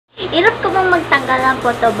Hirap ko bang magtanggal ang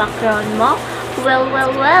photo background mo?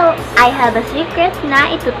 Well, I have a secret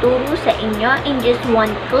na ituturo sa inyo in just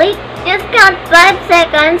one click. Just count 5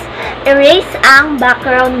 seconds, erase ang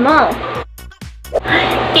background mo.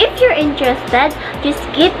 If you're interested, just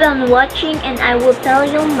keep on watching and I will tell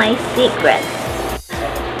you my secret.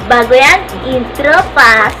 Bago yan, intro,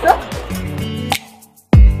 pasok!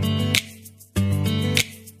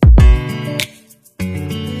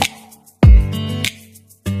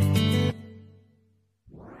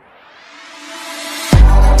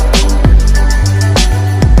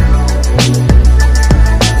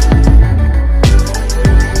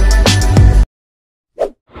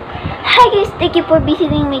 Thank you for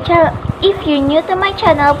visiting my channel. If you're new to my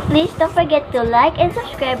channel, please don't forget to like and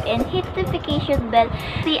subscribe and hit the notification bell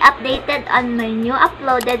to be updated on my new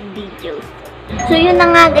uploaded videos. So yun na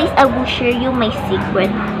nga guys, I will share you my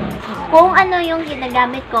secret. Kung ano yung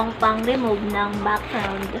ginagamit kong pang-remove ng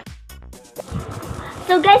background.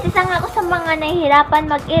 So guys, isa nga ako sa mga nahihirapan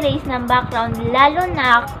mag-erase ng background, lalo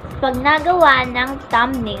na pag nagawa ng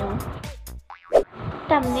thumbnail.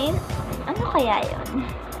 Thumbnail? Ano kaya yun?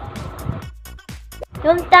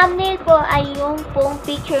 Yung thumbnail po ay yung pong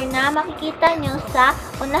picture na makikita nyo sa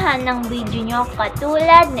unahan ng video nyo,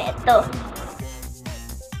 katulad nito.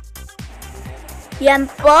 Yan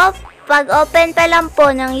po, pag open pa lang po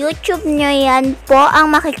ng YouTube nyo, yan po ang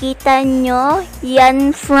makikita nyo.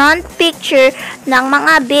 Yan front picture ng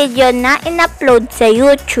mga video na in-upload sa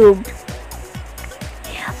YouTube.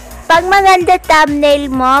 Pag maganda thumbnail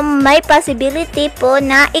mo, may possibility po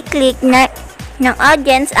na i-click na ng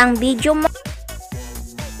audience ang video mo.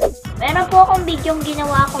 Meron po akong video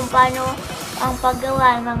ginawa kung paano ang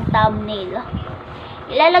paggawa ng thumbnail.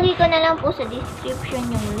 Ilalagay ko na lang po sa description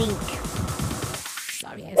yung link.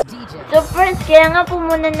 So first, kailangan po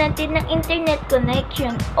muna natin ng internet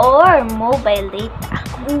connection or mobile data.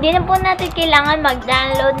 Hindi na po natin kailangan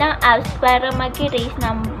mag-download ng apps para mag-erase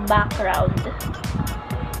ng background.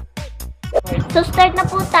 So start na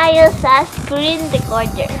po tayo sa screen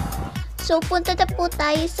recorder. So punta na po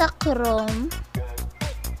tayo sa Chrome.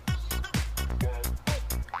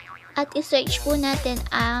 At i-search po natin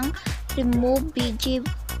ang remove.bg.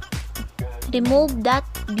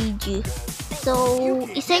 So,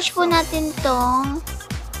 i-search po natin tong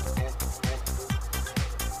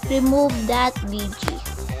remove.bg.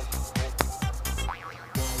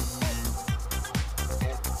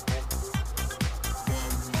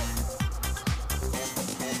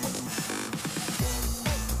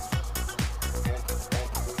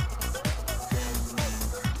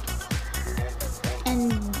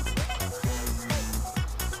 And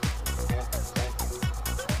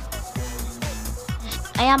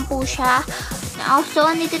ayan po siya. So,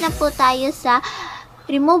 andito na po tayo sa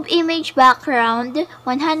remove image background,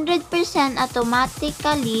 100%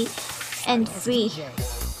 automatically and free.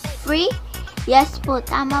 Free? Yes po,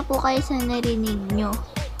 tama po kayo sa narinig nyo.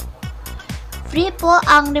 Free po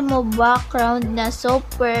ang remove background na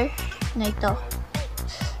software na ito.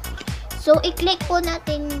 So, i-click po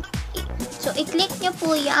natin, i-click nyo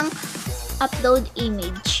po yung upload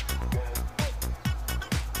image.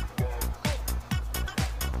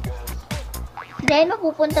 Then,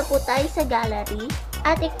 mapupunta po tayo sa gallery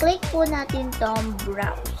at i-click po natin tong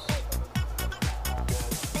browse.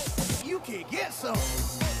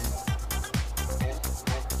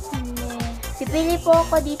 And then, pipili po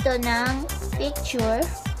ako dito ng picture.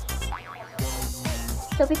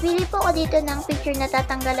 So, pipili po ako dito ng picture na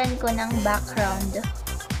tatanggalan ko ng background.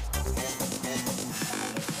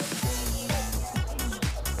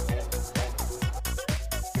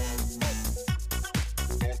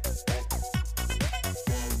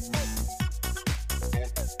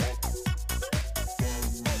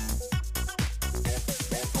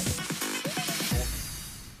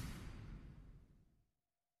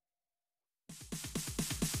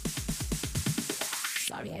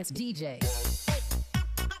 Sorry, it's DJ.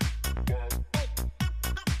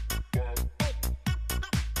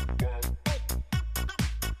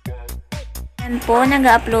 Yan po,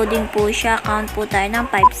 nag-uploading po siya. Count po tayo ng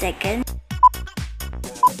 5 seconds.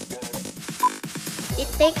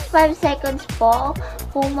 It takes 5 seconds po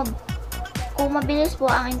kung mabilis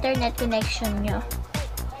po ang internet connection nyo.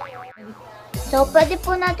 So, pwede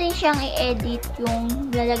po natin siyang i-edit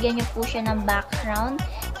yung lalagyan nyo po siya ng background.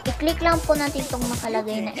 I-click lang po natin itong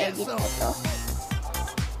makalagay na edit na to.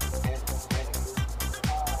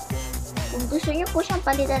 Kung gusto nyo po siyang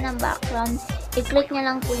palitan ng background, i-click nyo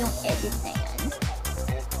lang po yung edit na yan.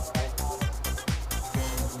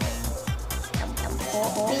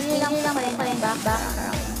 Pili lang po kayo ng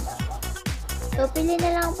background. So, pili na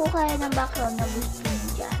lang po kayo ng background na gusto nyo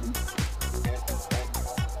dyan.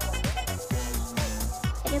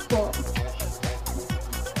 po.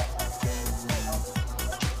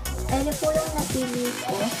 Ano po yung napili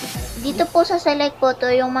ko? Dito po sa select photo,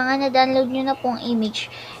 yung mga na-download nyo na pong image,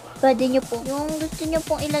 pwede nyo po, yung gusto nyo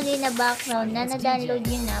pong ilagay na background na na-download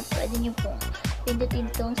nyo na, pwede nyo pong pindutin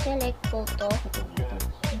itong select photo.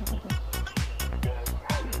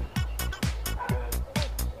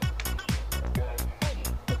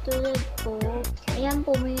 Katulad po, ayan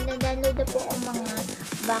po, may na-download na po ang mga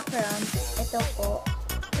background. Ito po,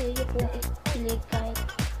 pwede nyo pong i-click kahit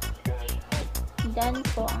done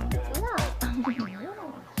po ang wala.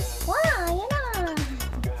 Wow, yan na.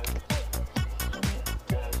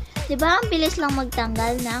 Diba ang bilis lang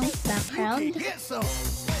magtanggal ng background?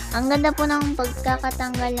 Ang ganda po ng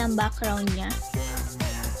pagkakatanggal ng background niya.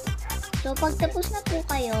 So, pagtapos na po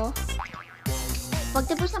kayo,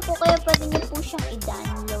 pwede niyo po siyang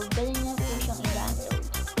i-download. Pwede niyo po siyang i-download.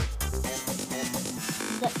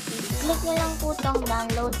 Click nyo lang po itong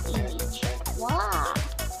download image. Wow!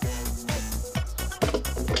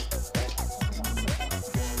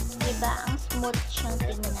 Diba? Ang smooth siyang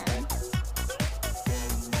tingnan.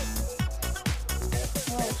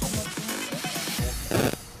 Wow, smooth.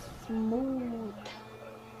 Smooth.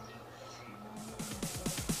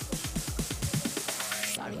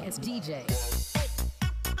 Starting as DJ.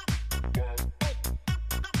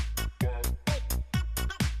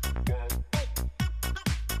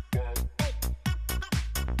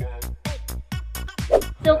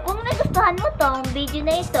 So, kung nagustuhan mo tong video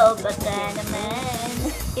na ito, baka naman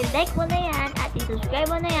i-like mo na yan at i-subscribe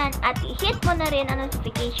mo na yan at i-hit mo na rin ang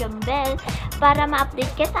notification bell para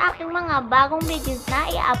ma-update ka sa aking mga bagong videos na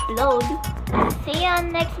i-upload. See you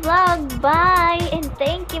on next vlog. Bye! And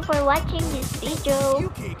thank you for watching this video.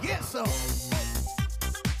 You can get some.